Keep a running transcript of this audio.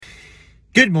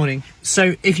Good morning.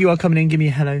 So if you are coming in, give me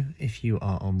a hello. If you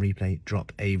are on replay,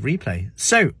 drop a replay.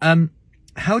 So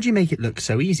how do you make it look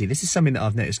so easy? This is something that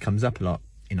I've noticed comes up a lot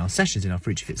in our sessions, in our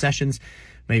Fruity Fit sessions,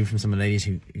 maybe from some of the ladies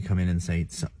who come in and say,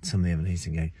 some of the other ladies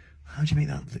and go, how do you make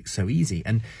that look so easy?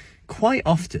 And quite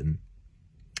often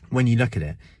when you look at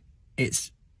it,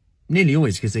 it's nearly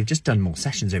always because they've just done more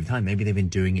sessions over time. Maybe they've been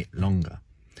doing it longer.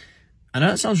 I know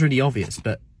that sounds really obvious,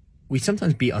 but we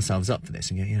sometimes beat ourselves up for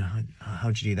this and go,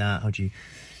 how do you do that? How do you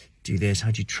do this?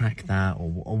 How do you track that?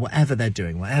 Or whatever they're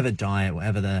doing, whatever diet,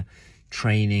 whatever the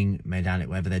training modality,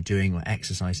 whatever they're doing, what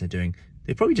exercise they're doing,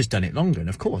 they've probably just done it longer. And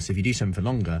of course, if you do something for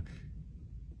longer,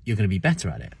 you're going to be better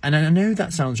at it. And I know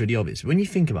that sounds really obvious. But when you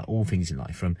think about all things in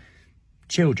life, from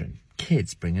children,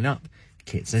 kids, bringing up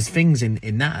kids, there's things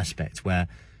in that aspect where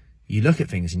you look at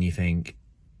things and you think,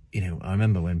 I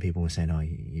remember when people were saying, oh,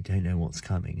 you don't know what's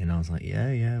coming. And I was like,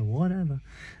 yeah, whatever.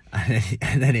 And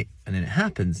then it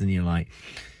happens and you're like,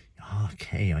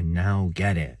 okay, I now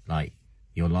get it. Like,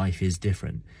 your life is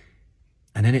different.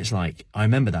 And then it's like, I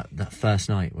remember that first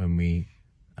night when we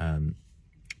had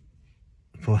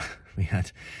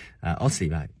Osley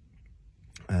back,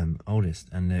 oldest.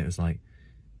 And it was like,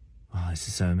 oh, this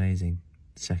is so amazing.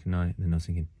 Second night. And then I was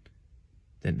thinking,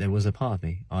 there was a part of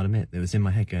me, I'll admit, that was in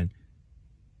my head going,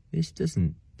 this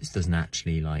doesn't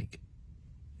actually, like,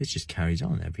 this just carries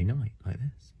on every night like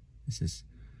this.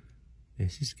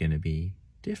 This is going to be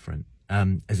different.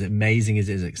 As amazing as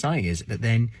it is, exciting as, but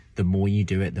then the more you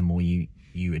do it, the more you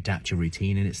adapt your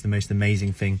routine, and it's the most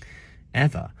amazing thing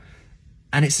ever.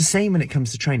 And it's the same when it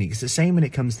comes to training. It's the same when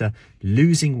it comes to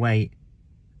losing weight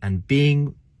and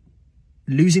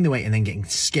losing the weight and then getting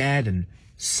scared and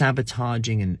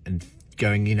sabotaging and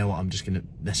going, you know what, I'm just going to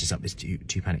mess this up, this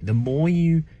too panic. The more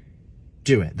you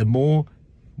do it, the more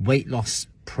weight loss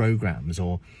programs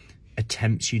or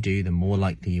attempts you do, the more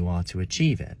likely you are to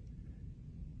achieve it.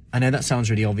 I know that sounds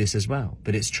really obvious as well,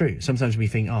 but it's true. Sometimes we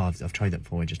think, oh, I've tried that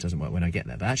before, it just doesn't work when I get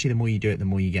there. But actually, the more you do it, the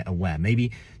more you get aware.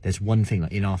 Maybe there's one thing,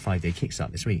 like in our 5-day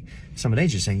kickstart this week, some of the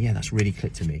ladies are saying, yeah, that's really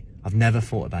clicked to me. I've never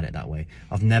thought about it that way.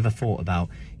 I've never thought about,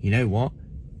 you know what?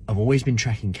 I've always been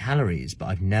tracking calories, but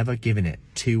I've never given it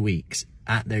 2 weeks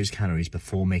at those calories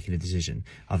before making a decision.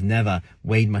 I've never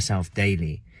weighed myself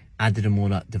daily, added them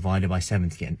all up, divided by 7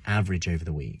 to get an average over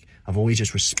the week. I've always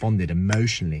just responded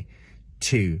emotionally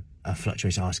to a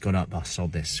fluctuation. Oh, it's gone up, I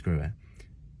sold this, screw it.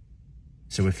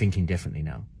 So we're thinking differently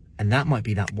now. And that might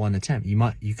be that one attempt.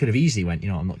 You could have easily went,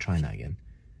 I'm not trying that again.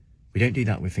 We don't do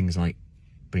that with things like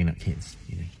bringing up kids,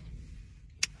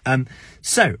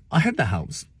 So I hope that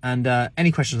helps. And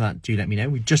any questions on that, do let me know.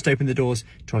 We've just opened the doors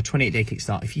to our 28-day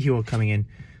kickstart. If you are coming in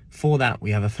for that, we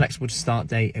have a flexible start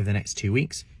date over the next 2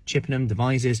 weeks. Chippenham,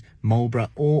 Devizes, Marlborough,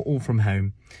 all from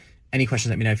home. Any questions,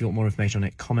 let me know. If you want more information on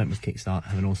it, comment with Kickstart.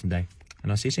 Have an awesome day.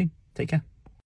 And I'll see you soon. Take care.